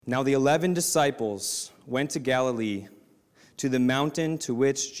Now the 11 disciples went to Galilee, to the mountain to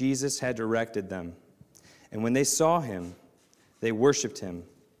which Jesus had directed them. And when they saw him, they worshipped him,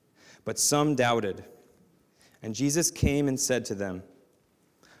 but some doubted. And Jesus came and said to them,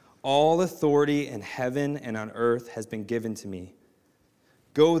 "All authority in heaven and on earth has been given to me.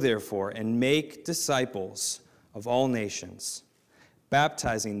 Go therefore and make disciples of all nations,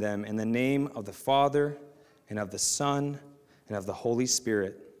 baptizing them in the name of the Father and of the Son and of the Holy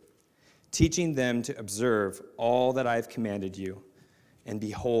Spirit, teaching them to observe all that I have commanded you. And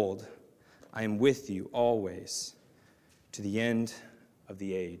behold, I am with you always to the end of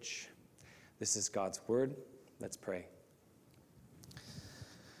the age." This is God's word. Let's pray.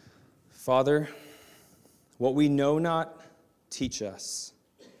 Father, what we know not, teach us.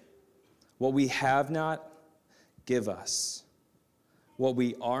 What we have not, give us. What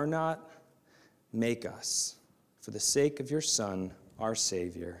we are not, make us. For the sake of your Son, our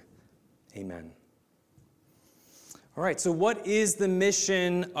Savior. Amen. All right, so what is the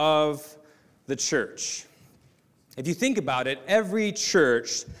mission of the church? If you think about it, every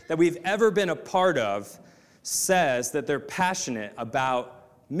church that we've ever been a part of says that they're passionate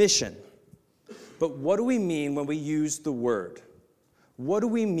about mission. But what do we mean when we use the word? What do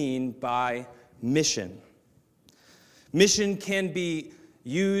we mean by mission? Mission can be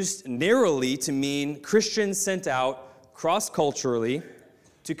used narrowly to mean Christians sent out cross-culturally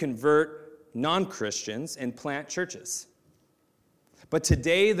to convert non-Christians and plant churches. But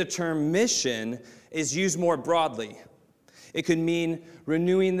today, the term mission is used more broadly. It could mean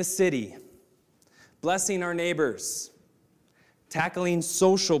renewing the city, blessing our neighbors, tackling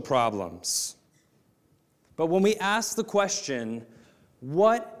social problems. But when we ask the question,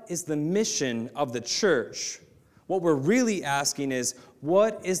 what is the mission of the church? What we're really asking is,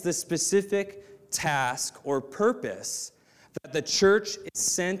 what is the specific task or purpose that the church is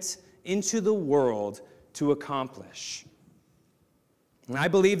sent into the world to accomplish? And I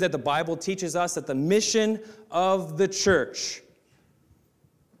believe that the Bible teaches us that the mission of the church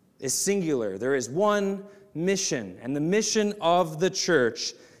is singular. There is one mission, and the mission of the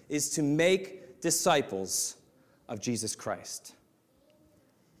church is to make disciples of Jesus Christ.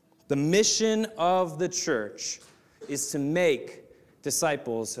 The mission of the church is to make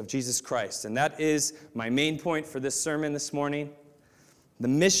disciples of Jesus Christ. And that is my main point for this sermon this morning. The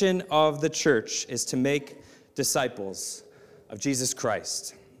mission of the church is to make disciples of Jesus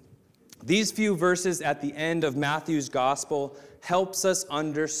Christ. These few verses at the end of Matthew's gospel helps us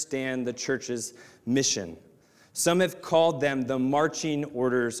understand the church's mission. Some have called them the marching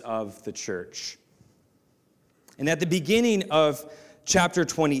orders of the church. And at the beginning of chapter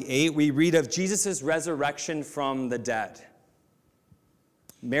 28, we read of Jesus' resurrection from the dead.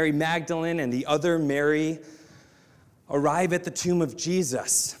 Mary Magdalene and the other Mary arrive at the tomb of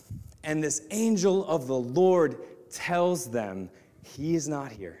Jesus, and this angel of the Lord tells them he is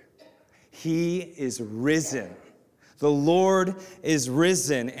not here. He is risen. The Lord is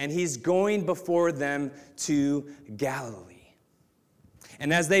risen, and he's going before them to Galilee.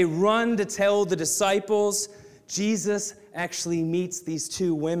 And as they run to tell the disciples, Jesus actually meets these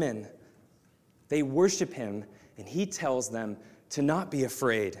two women. They worship him, and he tells them to not be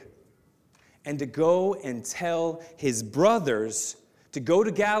afraid and to go and tell his brothers to go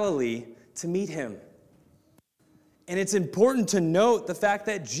to Galilee to meet him. And it's important to note the fact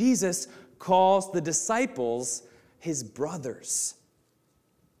that Jesus calls the disciples his brothers.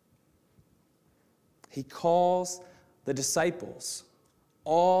 He calls the disciples,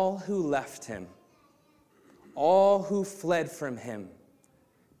 all who left him, all who fled from him,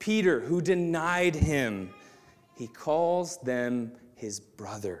 Peter, who denied him, he calls them his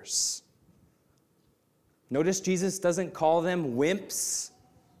brothers. Notice Jesus doesn't call them wimps.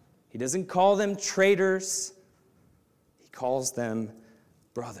 He doesn't call them traitors. He calls them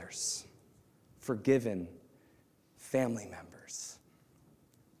brothers, forgiven family members.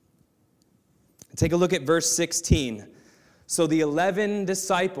 Take a look at verse 16. So the 11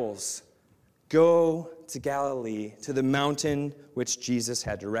 disciples go to Galilee, to the mountain which Jesus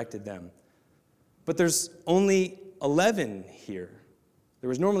had directed them. But there's only 11 here. There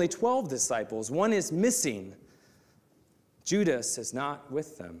was normally 12 disciples. One is missing. Judas is not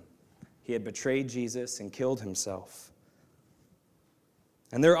with them. He had betrayed Jesus and killed himself.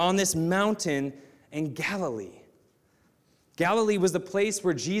 And they're on this mountain in Galilee. Galilee was the place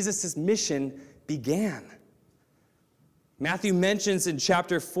where Jesus' mission began. Matthew mentions in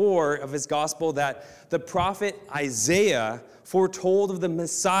chapter 4 of his gospel that the prophet Isaiah foretold of the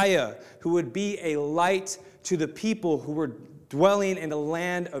Messiah who would be a light to the people who were dwelling in a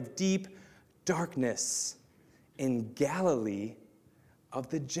land of deep darkness. In Galilee, of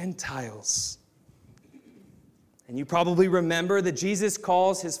the Gentiles. And you probably remember that Jesus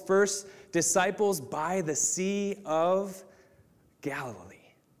calls his first disciples by the Sea of Galilee.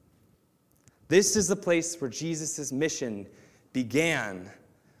 This is the place where Jesus' mission began.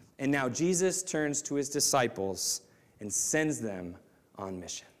 And now Jesus turns to his disciples and sends them on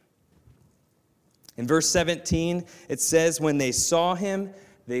mission. In verse 17, it says, when they saw him,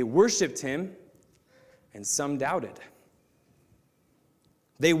 they worshiped him, and some doubted.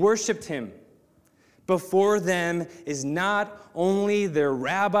 They worshiped him. Before them is not only their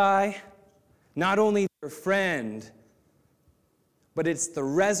rabbi, not only their friend, but it's the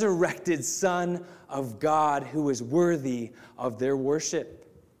resurrected Son of God who is worthy of their worship.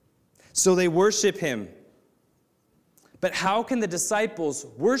 So they worship him. But how can the disciples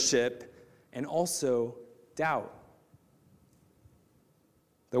worship and also doubt?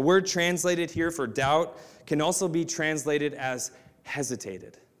 The word translated here for doubt can also be translated as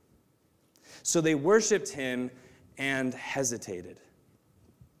hesitated. So they worshiped him and hesitated.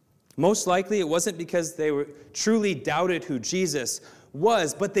 Most likely it wasn't because they truly doubted who Jesus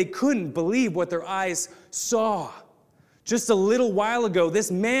was, but they couldn't believe what their eyes saw. Just a little while ago,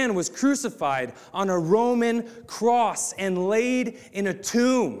 this man was crucified on a Roman cross and laid in a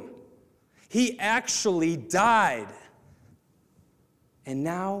tomb. He actually died. And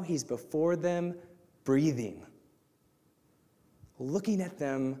now he's before them, breathing, looking at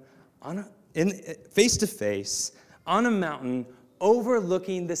them face to face on a mountain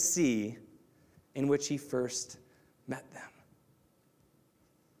overlooking the sea in which he first met them.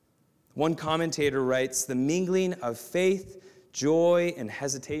 One commentator writes, the mingling of faith, joy, and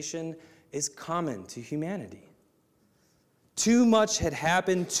hesitation is common to humanity. Too much had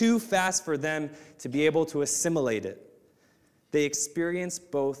happened too fast for them to be able to assimilate it. They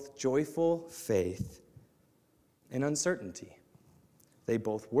experienced both joyful faith and uncertainty. They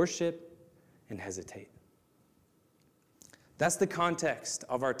both worship and hesitate. That's the context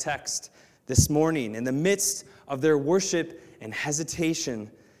of our text this morning. In the midst of their worship and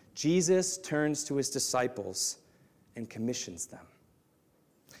hesitation, Jesus turns to his disciples and commissions them.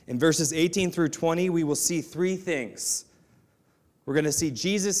 In verses 18 through 20, we will see three things. We're going to see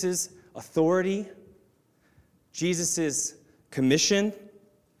Jesus' authority, Jesus' commission,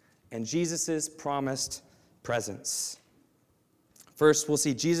 and Jesus' promised presence. First, we'll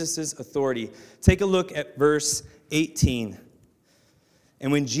see Jesus' authority. Take a look at verse 18.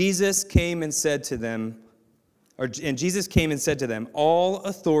 And when Jesus came and said to them, all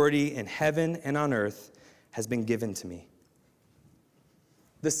authority in heaven and on earth has been given to me.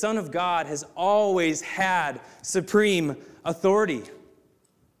 The Son of God has always had supreme authority.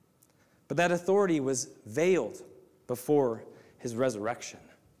 But that authority was veiled before his resurrection.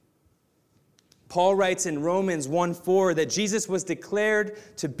 Paul writes in Romans 1:4 that Jesus was declared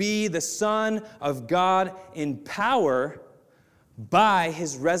to be the Son of God in power by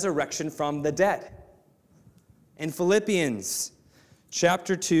his resurrection from the dead. In Philippians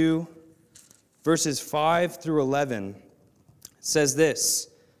chapter 2, verses 5 through 11, it says this,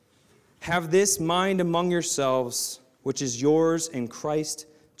 have this mind among yourselves, which is yours in Christ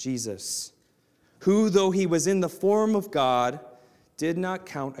Jesus, who, though he was in the form of God, did not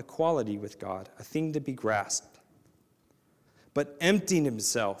count equality with God a thing to be grasped, but emptied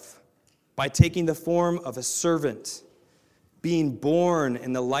himself by taking the form of a servant, being born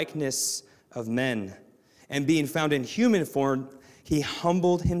in the likeness of men, and being found in human form, he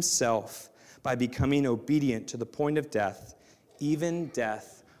humbled himself by becoming obedient to the point of death, even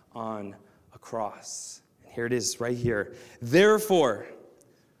death on a cross. And here it is right here. Therefore,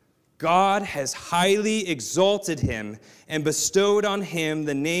 God has highly exalted him and bestowed on him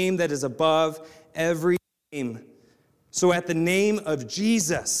the name that is above every name. So at the name of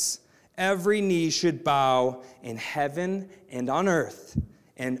Jesus, every knee should bow in heaven and on earth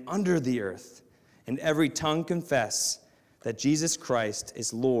and under the earth, and every tongue confess that Jesus Christ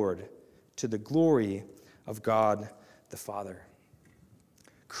is Lord, to the glory of God the Father.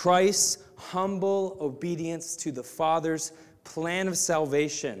 Christ's humble obedience to the Father's plan of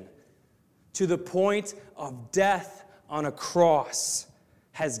salvation, to the point of death on a cross,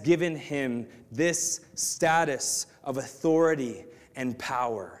 has given him this status of authority and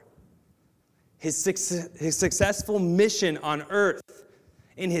power. His successful mission on earth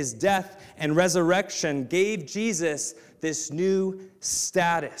in his death and resurrection gave Jesus this new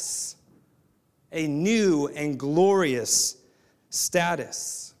status, a new and glorious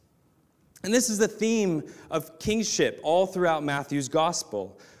status. And this is the theme of kingship all throughout Matthew's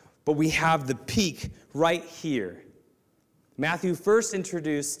gospel. But we have the peak right here. Matthew first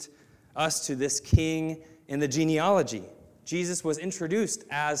introduced us to this king in the genealogy. Jesus was introduced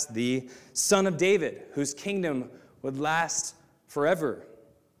as the Son of David, whose kingdom would last forever,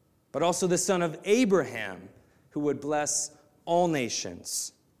 but also the son of Abraham, who would bless all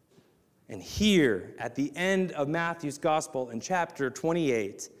nations. And here, at the end of Matthew's gospel in chapter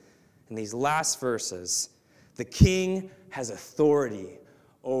 28, in these last verses, the king has authority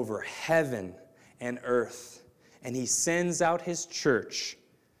over heaven and earth, and he sends out his church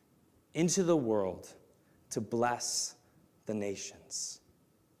into the world to bless the nations.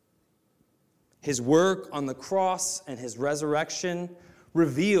 His work on the cross and his resurrection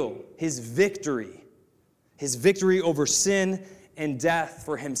reveal his victory over sin and death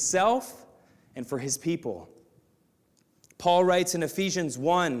for himself and for his people. Paul writes in Ephesians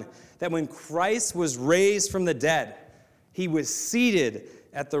 1 that when Christ was raised from the dead, he was seated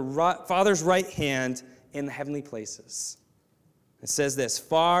at the Father's right hand in the heavenly places. It says this,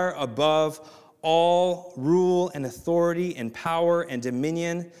 far above all rule and authority and power and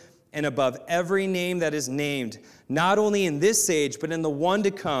dominion, and above every name that is named, not only in this age, but in the one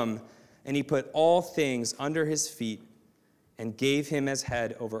to come. And he put all things under his feet and gave him as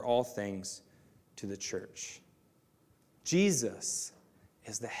head over all things to the church. Jesus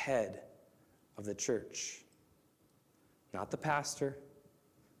is the head of the church. Not the pastor,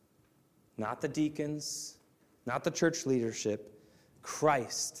 not the deacons, not the church leadership.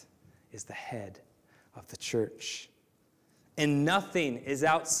 Christ is the head of the church. And nothing is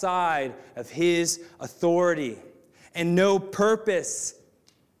outside of his authority. And no purpose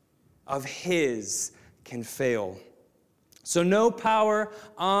of his can fail. So no power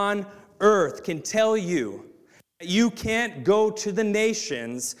on earth can tell you that you can't go to the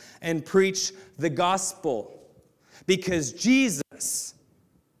nations and preach the gospel, because Jesus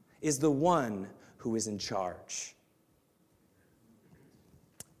is the one who is in charge.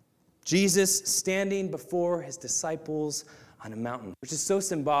 Jesus standing before his disciples on a mountain, which is so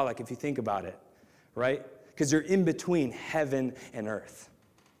symbolic if you think about it, right? Because you're in between heaven and earth.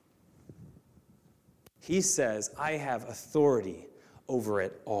 He says, I have authority over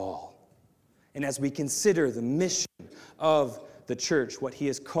it all. And as we consider the mission of the church, what he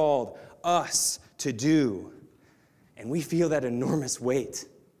has called us to do, and we feel that enormous weight.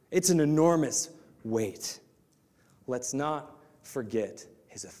 It's an enormous weight. Let's not forget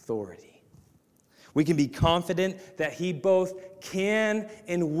his authority. We can be confident that he both can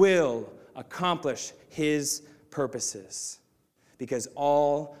and will accomplish his purposes, because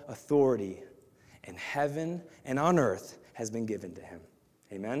all authority in heaven and on earth has been given to him.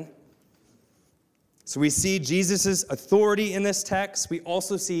 Amen? So we see Jesus' authority in this text. We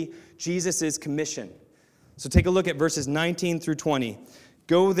also see Jesus' commission. So take a look at verses 19 through 20.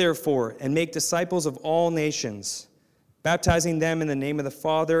 Go therefore and make disciples of all nations, baptizing them in the name of the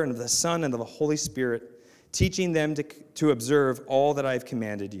Father and of the Son and of the Holy Spirit, teaching them to observe all that I have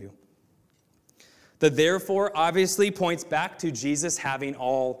commanded you. The therefore obviously points back to Jesus having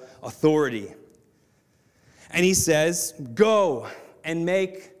all authority. And he says, go and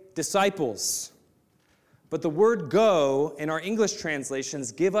make disciples. But the word go in our English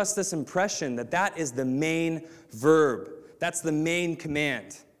translations give us this impression that that is the main verb. That's the main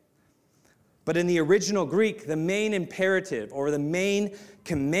command. But in the original Greek, the main imperative or the main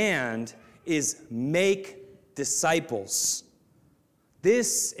command is make disciples.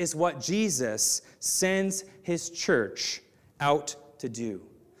 This is what Jesus sends his church out to do,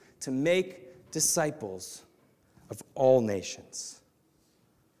 to make disciples of all nations.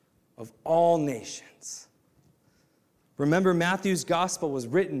 Of all nations. Remember, Matthew's gospel was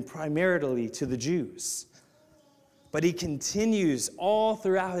written primarily to the Jews. But he continues all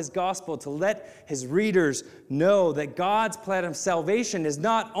throughout his gospel to let his readers know that God's plan of salvation is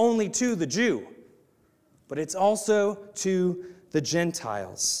not only to the Jew, but it's also to the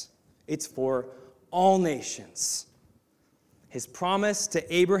Gentiles. It's for all nations. His promise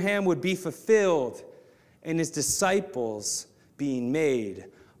to Abraham would be fulfilled in his disciples being made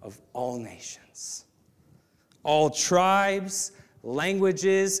of all nations. All tribes,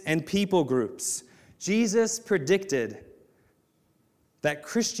 languages, and people groups. Jesus predicted that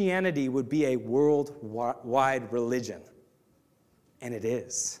Christianity would be a worldwide religion. And it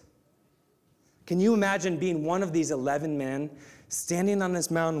is. Can you imagine being one of these 11 men standing on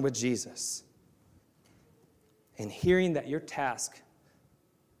this mountain with Jesus and hearing that your task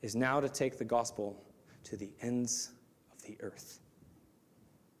is now to take the gospel to the ends of the earth?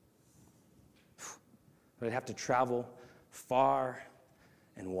 But I'd have to travel far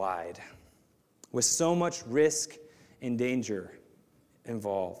and wide, with so much risk and danger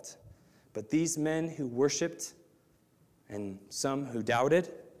involved. But these men who worshiped, and some who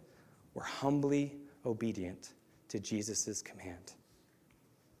doubted, were humbly obedient to Jesus' command.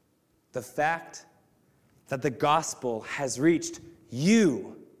 The fact that the gospel has reached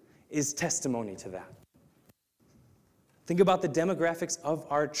you is testimony to that. Think about the demographics of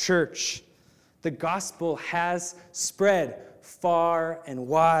our church. The gospel has spread far and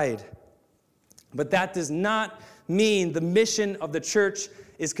wide. But that does not mean the mission of the church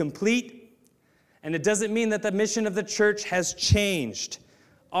is complete, and it doesn't mean that the mission of the church has changed.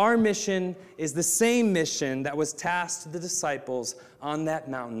 Our mission is the same mission that was tasked to the disciples on that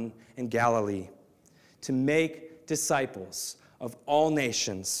mountain in Galilee, to make disciples of all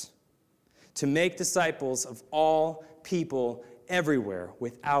nations, to make disciples of all people everywhere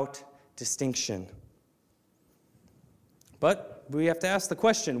without distinction. But we have to ask the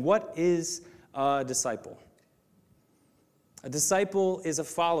question, what is a disciple? A disciple is a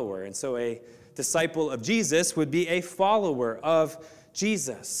follower, and so a disciple of Jesus would be a follower of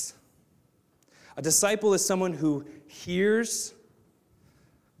Jesus. A disciple is someone who hears,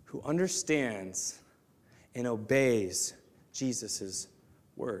 who understands, and obeys Jesus'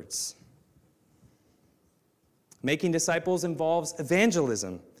 words. Making disciples involves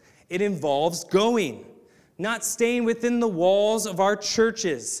evangelism. It involves going, not staying within the walls of our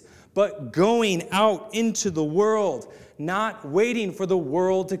churches, but going out into the world, not waiting for the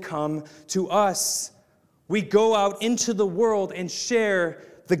world to come to us. We go out into the world and share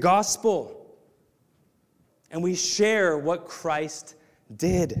the gospel. And we share what Christ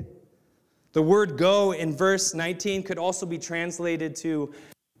did. The word go in verse 19 could also be translated to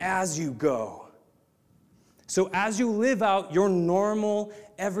as you go. So as you live out your normal,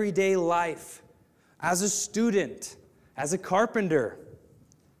 everyday life, as a student, as a carpenter,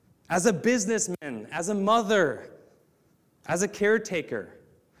 as a businessman, as a mother, as a caretaker,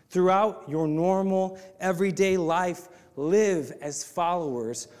 throughout your normal, everyday life, live as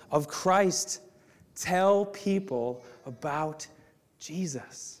followers of Christ. Tell people about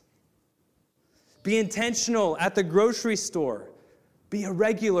Jesus. Be intentional at the grocery store. Be a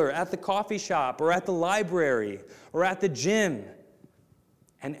regular at the coffee shop or at the library or at the gym.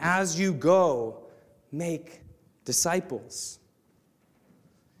 And as you go, make disciples.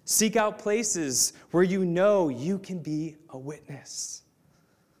 Seek out places where you know you can be a witness.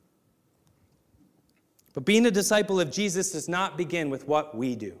 But being a disciple of Jesus does not begin with what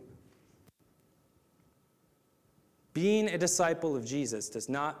we do. Being a disciple of Jesus does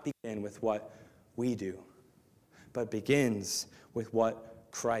not begin with what we do, but begins with what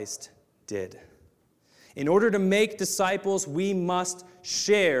Christ did. In order to make disciples, we must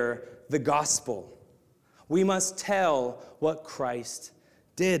share the gospel. We must tell what Christ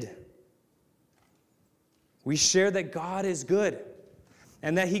did. We share that God is good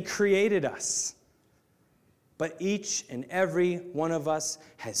and that He created us. But each and every one of us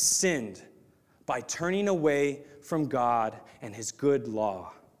has sinned by turning away from God and His good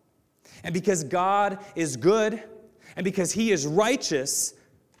law. And because God is good and because He is righteous,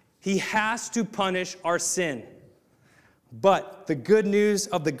 He has to punish our sin. But the good news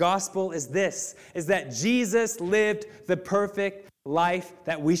of the gospel is this, is that Jesus lived the perfect life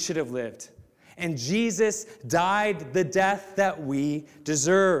that we should have lived. And Jesus died the death that we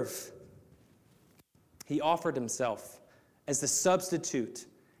deserve. He offered Himself as the substitute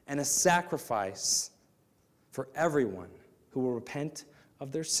and a sacrifice for everyone who will repent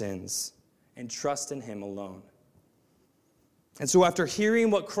of their sins and trust in Him alone. And so after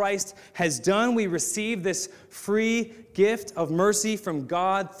hearing what Christ has done, we receive this free gift of mercy from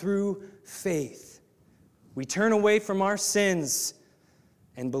God through faith. We turn away from our sins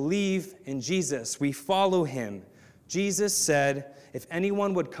and believe in Jesus. We follow Him. Jesus said, "If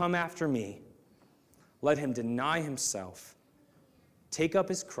anyone would come after me, let him deny himself, take up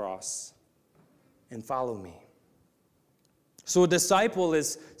his cross, and follow me." So a disciple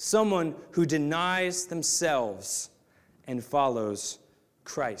is someone who denies themselves and follows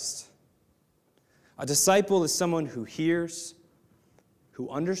Christ. A disciple is someone who hears, who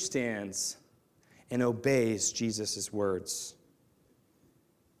understands, and obeys Jesus' words.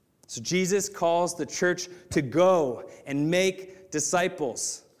 So Jesus calls the church to go and make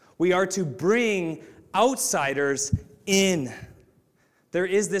disciples. We are to bring outsiders in. There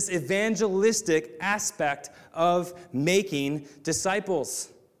is this evangelistic aspect of making disciples.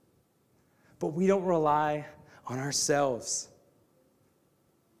 But we don't rely on ourselves.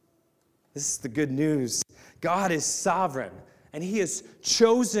 This is the good news. God is sovereign, and He has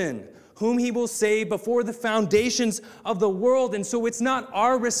chosen whom He will save before the foundations of the world. And so it's not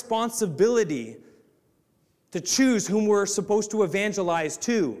our responsibility to choose whom we're supposed to evangelize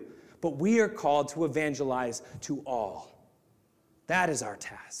to, but we are called to evangelize to all. That is our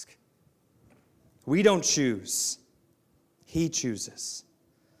task. We don't choose. he chooses.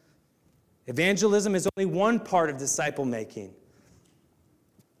 Evangelism is only one part of disciple making.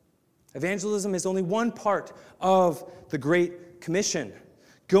 Evangelism is only one part of the Great Commission.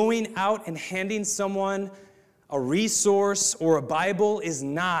 Going out and handing someone a resource or a Bible is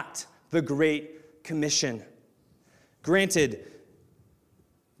not the Great Commission. Granted,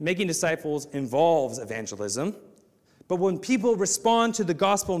 making disciples involves evangelism, but when people respond to the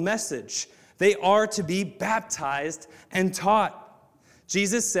gospel message, they are to be baptized and taught.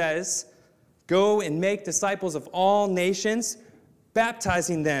 Jesus says, "Go and make disciples of all nations,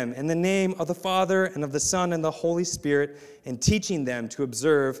 baptizing them in the name of the Father and of the Son and the Holy Spirit, and teaching them to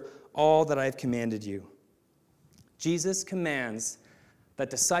observe all that I have commanded you." Jesus commands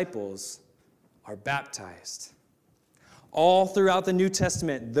that disciples are baptized. All throughout the New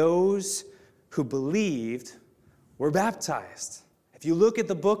Testament, those who believed were baptized. If you look at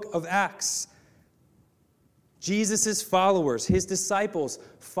the book of Acts, Jesus' followers, his disciples,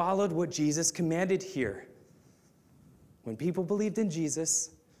 followed what Jesus commanded here. When people believed in Jesus,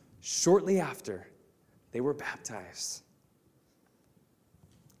 shortly after, they were baptized.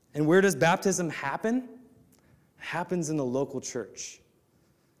 And where does baptism happen? It happens in the local church.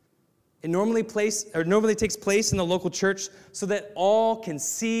 It normally takes place in the local church so that all can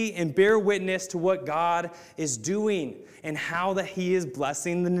see and bear witness to what God is doing and how that he is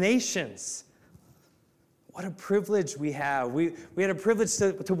blessing the nations. What a privilege we have. We had a privilege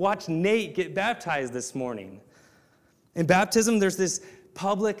to watch Nate get baptized this morning. In baptism, there's this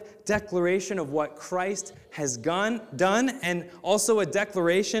public declaration of what Christ has done, and also a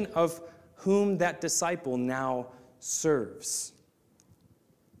declaration of whom that disciple now serves.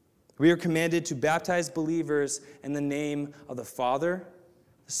 We are commanded to baptize believers in the name of the Father,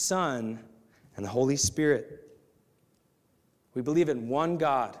 the Son, and the Holy Spirit. We believe in one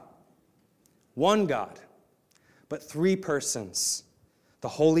God, but three persons, the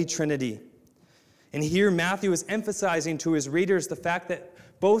Holy Trinity. And here Matthew is emphasizing to his readers the fact that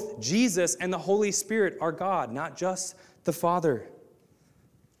both Jesus and the Holy Spirit are God, not just the Father.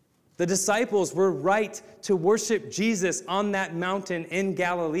 The disciples were right to worship Jesus on that mountain in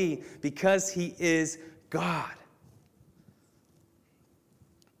Galilee because he is God.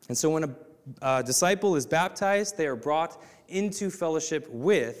 And so when a disciple is baptized, they are brought into fellowship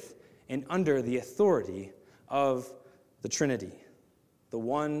with and under the authority of the Trinity, the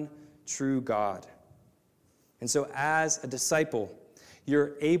one true God. And so as a disciple,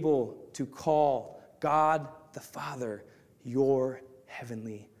 you're able to call God the Father your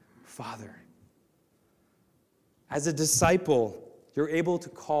heavenly Father. As a disciple, you're able to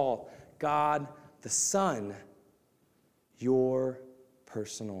call God the Son your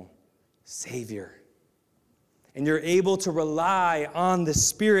personal Savior. And you're able to rely on the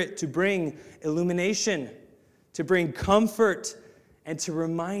Spirit to bring illumination, to bring comfort, and to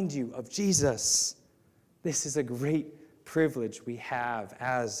remind you of Jesus. This is a great privilege we have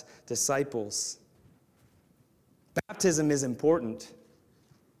as disciples. Baptism is important.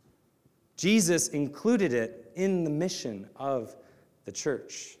 Jesus included it in the mission of the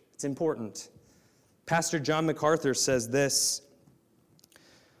church. It's important. Pastor John MacArthur says this: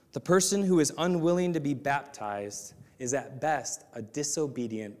 "The person who is unwilling to be baptized is at best a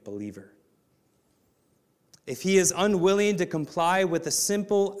disobedient believer. If he is unwilling to comply with the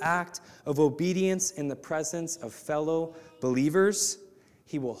simple act of obedience in the presence of fellow believers,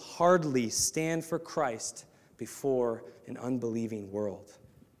 he will hardly stand for Christ before an unbelieving world."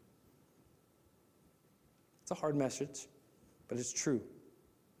 It's a hard message, but it's true.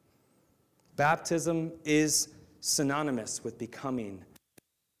 Baptism is synonymous with becoming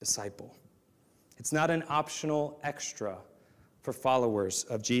a disciple. It's not an optional extra for followers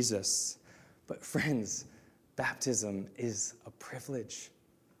of Jesus. But friends, baptism is a privilege.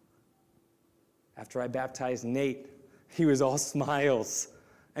 After I baptized Nate, he was all smiles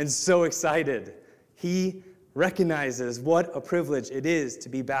and so excited. He recognizes what a privilege it is to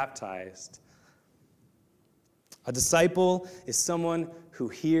be baptized. A disciple is someone who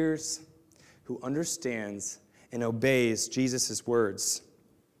hears, who understands, and obeys Jesus' words.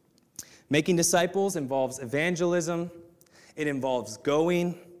 Making disciples involves evangelism, it involves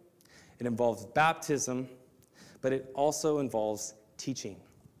going, it involves baptism, but it also involves teaching.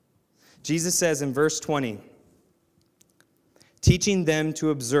 Jesus says in verse 20, "Teaching them to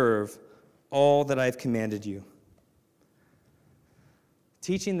observe all that I have commanded you."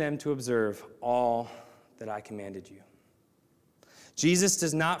 Teaching them to observe all that I commanded you. Jesus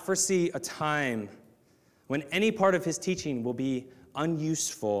does not foresee a time when any part of his teaching will be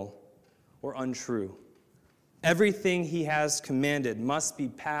unuseful or untrue. Everything he has commanded must be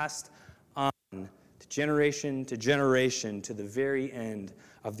passed on to generation to generation, to the very end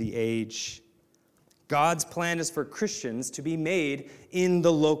of the age. God's plan is for Christians to be made in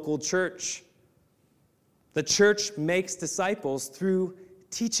the local church. The church makes disciples through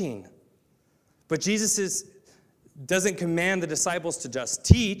teaching. But Jesus doesn't command the disciples to just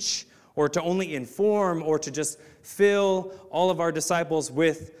teach or to only inform or to just fill all of our disciples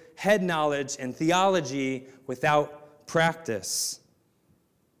with head knowledge and theology without practice.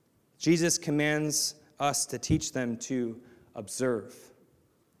 Jesus commands us to teach them to observe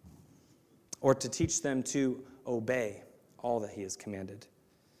or to teach them to obey all that he has commanded.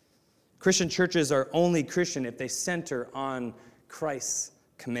 Christian churches are only Christian if they center on Christ's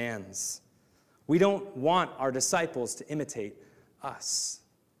commands. We don't want our disciples to imitate us.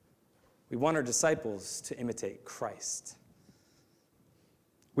 We want our disciples to imitate Christ.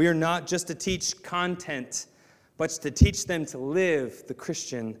 We are not just to teach content, but to teach them to live the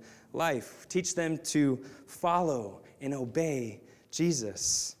Christian life. Teach them to follow and obey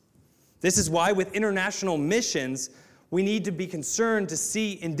Jesus. This is why with international missions, we need to be concerned to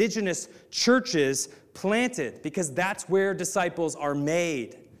see indigenous churches planted, because that's where disciples are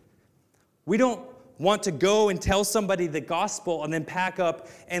made. We don't want to go and tell somebody the gospel and then pack up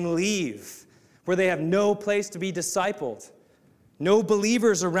and leave, where they have no place to be discipled, no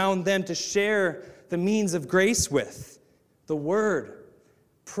believers around them to share the means of grace with, the word,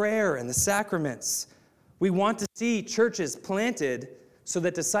 prayer, and the sacraments. We want to see churches planted so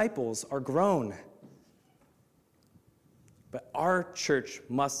that disciples are grown. But our church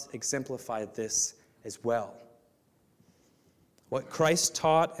must exemplify this as well. What Christ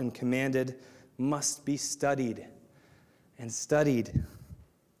taught and commanded must be studied and studied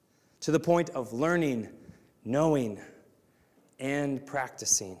to the point of learning, knowing, and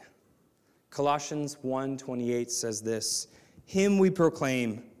practicing. Colossians 1:28 says this, "Him we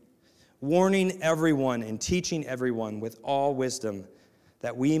proclaim, warning everyone and teaching everyone with all wisdom,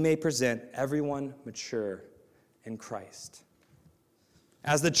 that we may present everyone mature in Christ."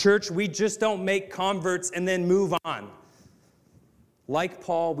 As the church, we just don't make converts and then move on. Like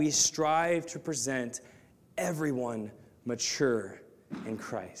Paul, we strive to present everyone mature in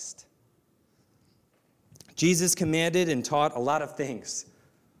Christ. Jesus commanded and taught a lot of things,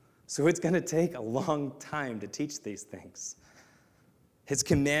 so it's going to take a long time to teach these things. His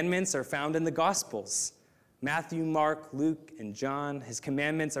commandments are found in the Gospels. Matthew, Mark, Luke, and John. His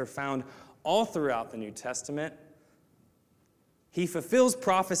commandments are found all throughout the New Testament. He fulfills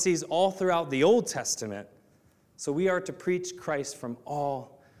prophecies all throughout the Old Testament. So we are to preach Christ from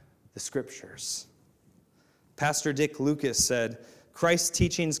all the Scriptures. Pastor Dick Lucas said, Christ's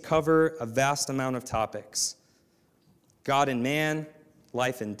teachings cover a vast amount of topics: God and man,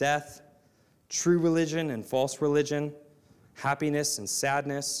 life and death, true religion and false religion, happiness and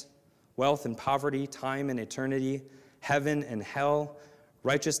sadness, wealth and poverty, time and eternity, heaven and hell,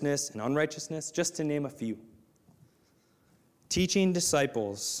 righteousness and unrighteousness, just to name a few. Teaching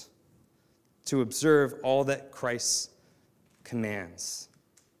disciples to observe all that Christ commands.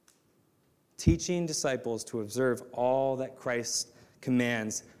 Teaching disciples to observe all that Christ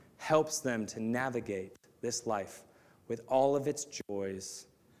commands helps them to navigate this life with all of its joys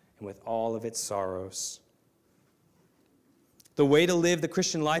and with all of its sorrows. The way to live the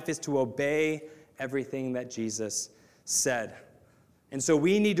Christian life is to obey everything that Jesus said. And so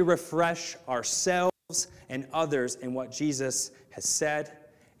we need to refresh ourselves and others in what Jesus has said,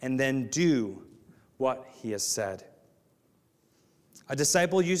 and then do what he has said. A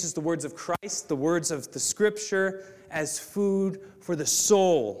disciple uses the words of Christ, the words of the Scripture, as food for the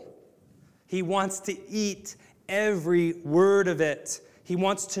soul. He wants to eat every word of it. He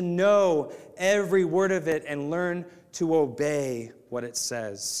wants to know every word of it and learn to obey what it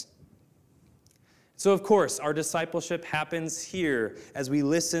says. So, of course, our discipleship happens here as we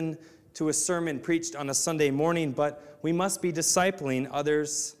listen to a sermon preached on a Sunday morning, but we must be discipling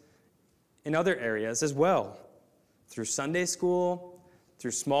others in other areas as well, through Sunday school,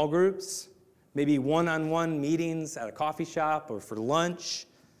 through small groups, maybe one-on-one meetings at a coffee shop or for lunch.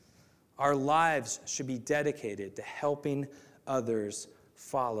 Our lives should be dedicated to helping others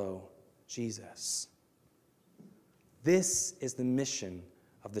follow Jesus. This is the mission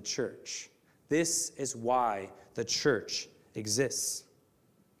of the church. This is why the church exists.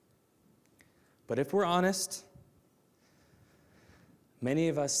 But if we're honest, many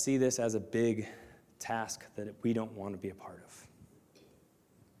of us see this as a big task that we don't want to be a part of.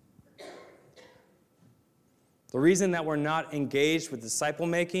 The reason that we're not engaged with disciple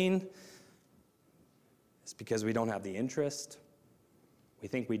making is because we don't have the interest. We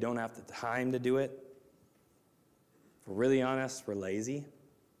think we don't have the time to do it. If we're really honest, we're lazy.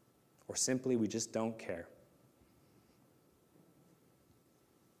 or simply we just don't care.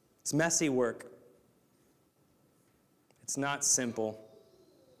 It's messy work. It's not simple.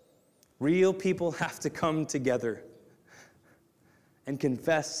 Real people have to come together and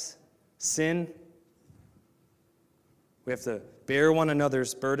confess sin. We have to bear one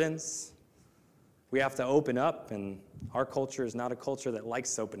another's burdens. We have to open up, and our culture is not a culture that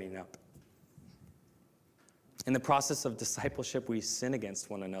likes opening up. In the process of discipleship, we sin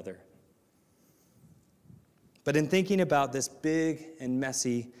against one another. But in thinking about this big and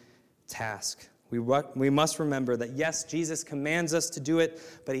messy task, we must remember that, yes, Jesus commands us to do it,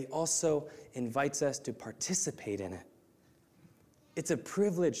 but he also invites us to participate in it. It's a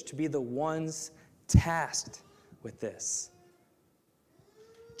privilege to be the ones tasked with this.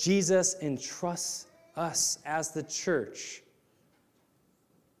 Jesus entrusts us as the church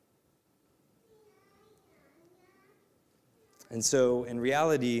and so, in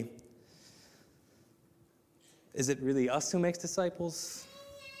reality, is it really us who makes disciples?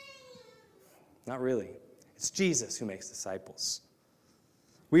 Not really. It's Jesus who makes disciples.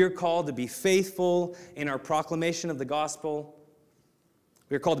 We are called to be faithful in our proclamation of the gospel.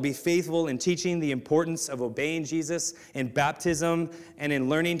 We are called to be faithful in teaching the importance of obeying Jesus in baptism and in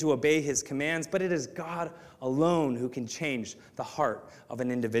learning to obey his commands, but it is God alone who can change the heart of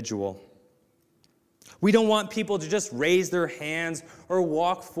an individual. We don't want people to just raise their hands or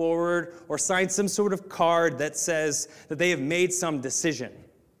walk forward or sign some sort of card that says that they have made some decision.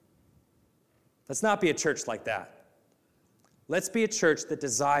 Let's not be a church like that. Let's be a church that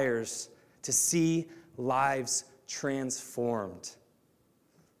desires to see lives transformed.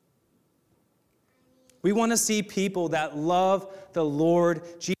 We want to see people that love the Lord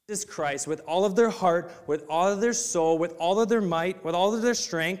Jesus Christ with all of their heart, with all of their soul, with all of their might, with all of their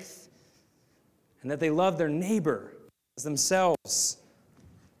strength, and that they love their neighbor as themselves.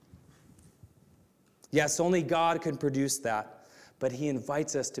 Yes, only God can produce that, but he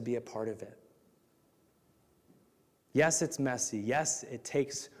invites us to be a part of it. Yes, it's messy. Yes, it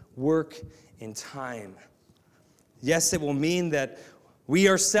takes work and time. Yes, it will mean that we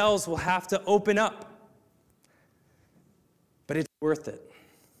ourselves will have to open up, but it's worth it.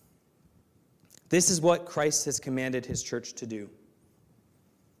 This is what Christ has commanded his church to do.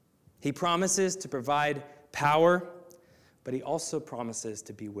 He promises to provide power, but he also promises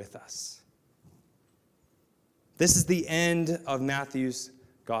to be with us. This is the end of Matthew's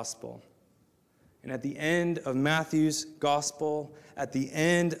gospel. And at the end of Matthew's gospel, at the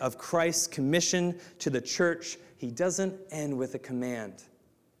end of Christ's commission to the church, he doesn't end with a command.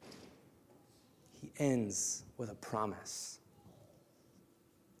 He ends with a promise.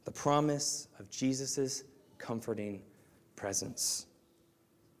 The promise of Jesus' comforting presence.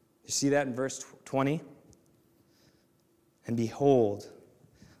 You see that in verse 20? And behold,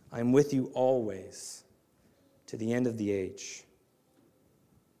 I am with you always to the end of the age.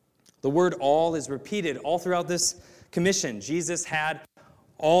 The word all is repeated all throughout this commission. Jesus has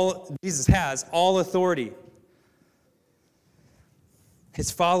all authority. His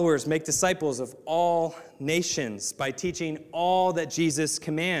followers make disciples of all nations by teaching all that Jesus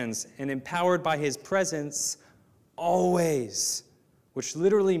commands and empowered by his presence always, which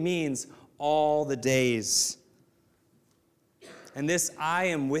literally means all the days. And this I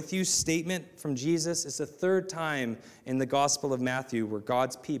am with you statement from Jesus is the third time in the Gospel of Matthew where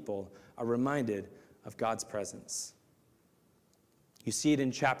God's people are reminded of God's presence. You see it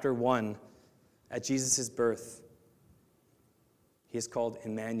in chapter 1 at Jesus' birth. He is called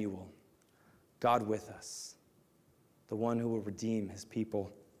Emmanuel, God with us, the one who will redeem his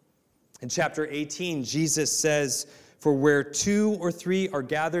people. In chapter 18, Jesus says, "For where 2 or 3 are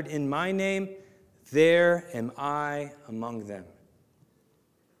gathered in my name, there am I among them."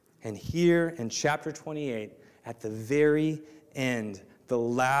 And here in chapter 28, at the very end, the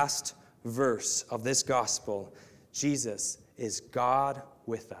last verse of this gospel, Jesus is God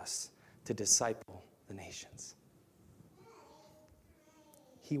with us to disciple the nations.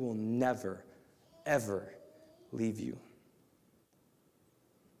 He will never, ever leave you.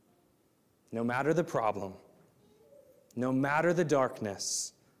 No matter the problem, no matter the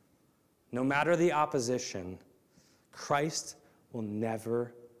darkness, no matter the opposition, Christ will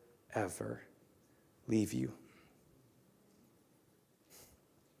never, ever leave you.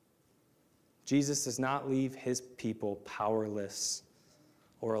 Jesus does not leave his people powerless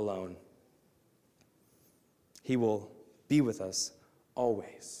or alone. He will be with us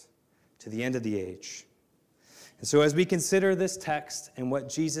always to the end of the age. And so as we consider this text and what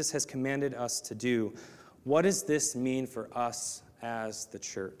Jesus has commanded us to do, what does this mean for us as the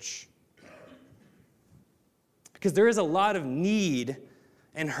church? Because there is a lot of need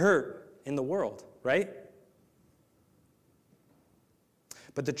and hurt in the world, right?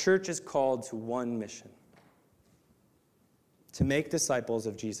 But the church is called to one mission: to make disciples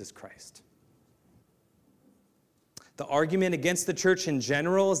of Jesus Christ. The argument against the church in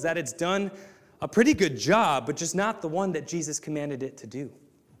general is that it's done a pretty good job, but just not the one that Jesus commanded it to do.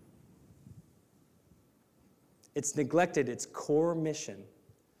 It's neglected its core mission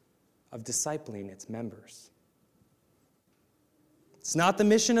of discipling its members. It's not the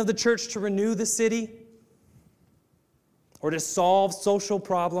mission of the church to renew the city or to solve social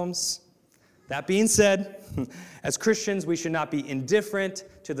problems. That being said, as Christians, we should not be indifferent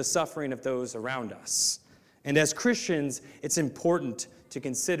to the suffering of those around us. And as Christians, it's important to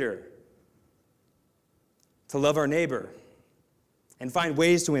consider, to love our neighbor, and find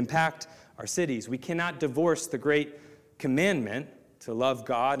ways to impact our cities. We cannot divorce the great commandment to love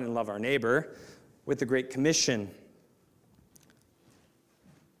God and love our neighbor with the Great Commission.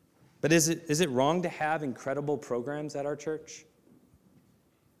 But is it wrong to have incredible programs at our church?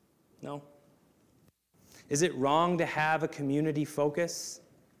 No. Is it wrong to have a community focus?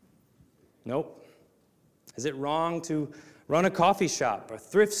 Nope. Is it wrong to run a coffee shop, a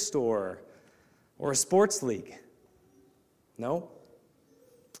thrift store, or a sports league? No.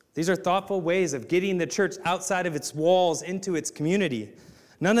 These are thoughtful ways of getting the church outside of its walls into its community.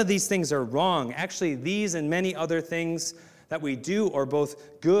 None of these things are wrong. Actually, these and many other things that we do are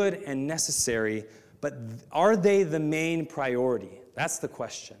both good and necessary, but are they the main priority? That's the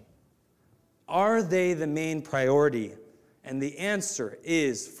question. Are they the main priority? And the answer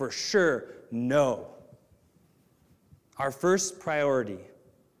is for sure no. Our first priority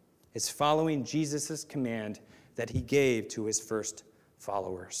is following Jesus' command that he gave to his first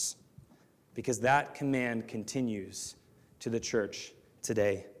followers, because that command continues to the church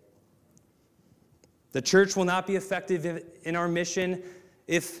today. The church will not be effective in our mission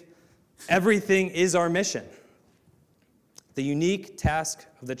if everything is our mission. The unique task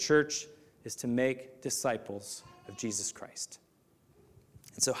of the church is to make disciples of Jesus Christ.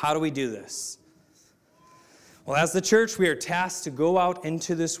 And so how do we do this? Well, as the church, we are tasked to go out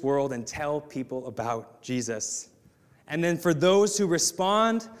into this world and tell people about Jesus. And then for those who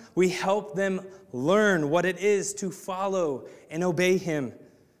respond, we help them learn what it is to follow and obey him.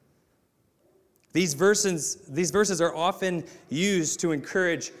 These verses are often used to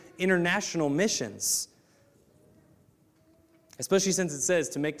encourage international missions, especially since it says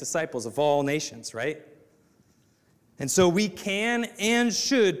to make disciples of all nations, right? And so we can and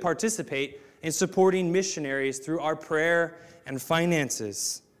should participate in supporting missionaries through our prayer and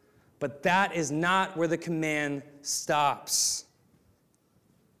finances. But that is not where the command stops.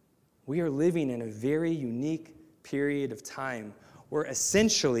 We are living in a very unique period of time where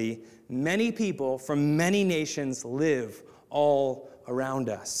essentially many people from many nations live all around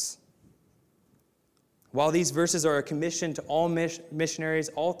us. While these verses are a commission to all missionaries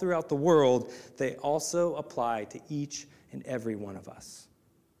all throughout the world, they also apply to each and every one of us.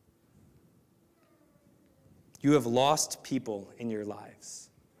 You have lost people in your lives,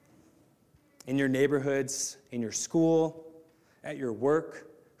 in your neighborhoods, in your school, at your work,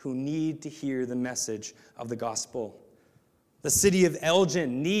 who need to hear the message of the gospel. The city of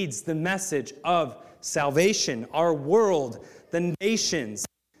Elgin needs the message of salvation. Our world, the nations,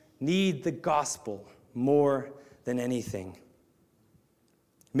 need the gospel more than anything.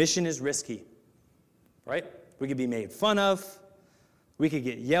 Mission is risky, right? We could be made fun of. We could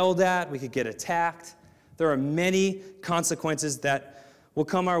get yelled at. We could get attacked. There are many consequences that will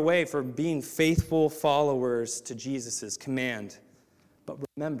come our way for being faithful followers to Jesus' command. But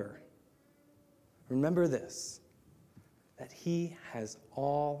remember this, that he has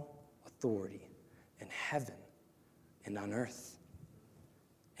all authority in heaven and on earth.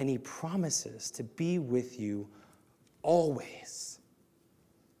 And he promises to be with you always.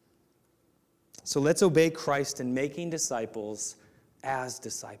 So let's obey Christ in making disciples as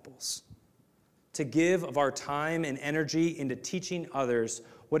disciples, to give of our time and energy into teaching others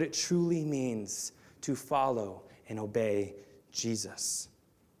what it truly means to follow and obey Jesus.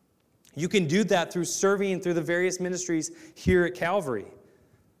 You can do that through serving through the various ministries here at Calvary.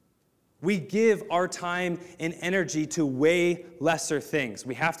 We give our time and energy to way lesser things.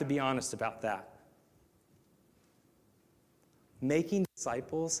 We have to be honest about that. Making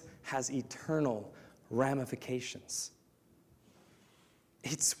disciples has eternal ramifications.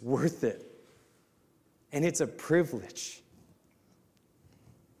 It's worth it. And it's a privilege.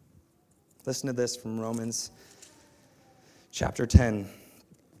 Listen to this from Romans chapter 10.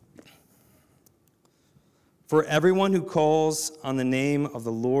 For everyone who calls on the name of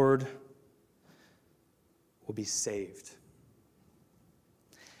the Lord will be saved.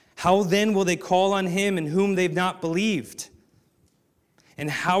 How then will they call on him in whom they've not believed? And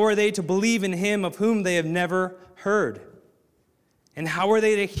how are they to believe in him of whom they have never heard? And how are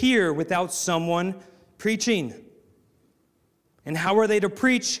they to hear without someone preaching? And how are they to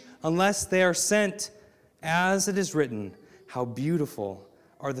preach unless they are sent? As it is written, how beautiful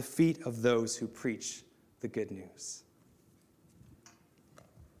are the feet of those who preach the good news.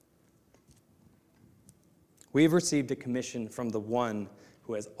 We have received a commission from the one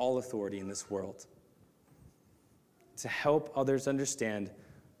who has all authority in this world to help others understand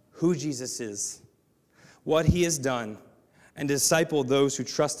who Jesus is, what he has done, and disciple those who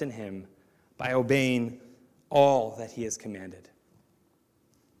trust in him by obeying all that he has commanded.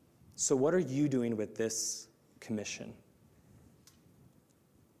 So what are you doing with this commission?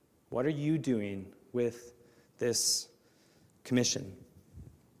 What are you doing with this commission?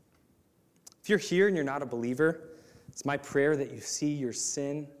 If you're here and you're not a believer, it's my prayer that you see your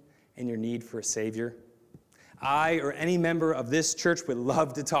sin and your need for a Savior. I or any member of this church would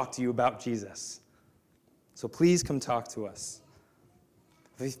love to talk to you about Jesus. So please come talk to us.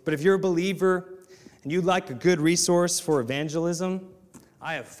 But if you're a believer and you'd like a good resource for evangelism,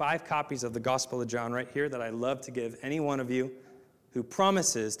 I have 5 copies of the Gospel of John right here that I'd love to give any one of you who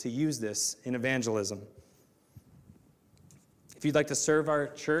promises to use this in evangelism. If you'd like to serve our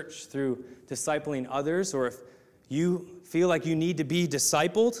church through discipling others, or if you feel like you need to be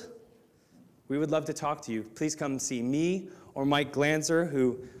discipled, we would love to talk to you. Please come see me or Mike Glanzer,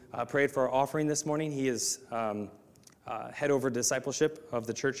 who prayed for our offering this morning. He is head over discipleship of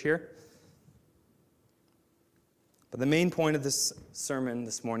the church here. But the main point of this sermon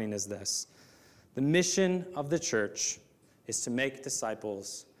this morning is this. The mission of the church is to make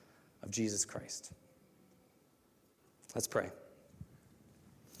disciples of Jesus Christ. Let's pray.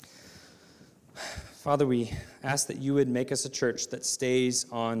 Father, we ask that you would make us a church that stays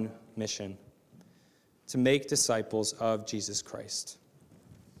on mission to make disciples of Jesus Christ.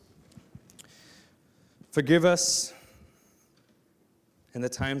 Forgive us in the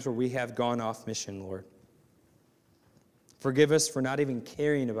times where we have gone off mission, Lord. Forgive us for not even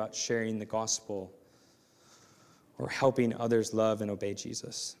caring about sharing the gospel or helping others love and obey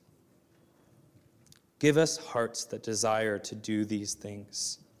Jesus. Give us hearts that desire to do these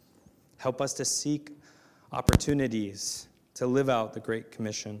things. Help us to seek opportunities to live out the Great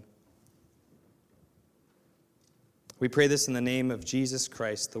Commission. We pray this in the name of Jesus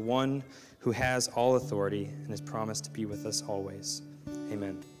Christ, the one who has all authority and has promised to be with us always.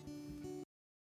 Amen.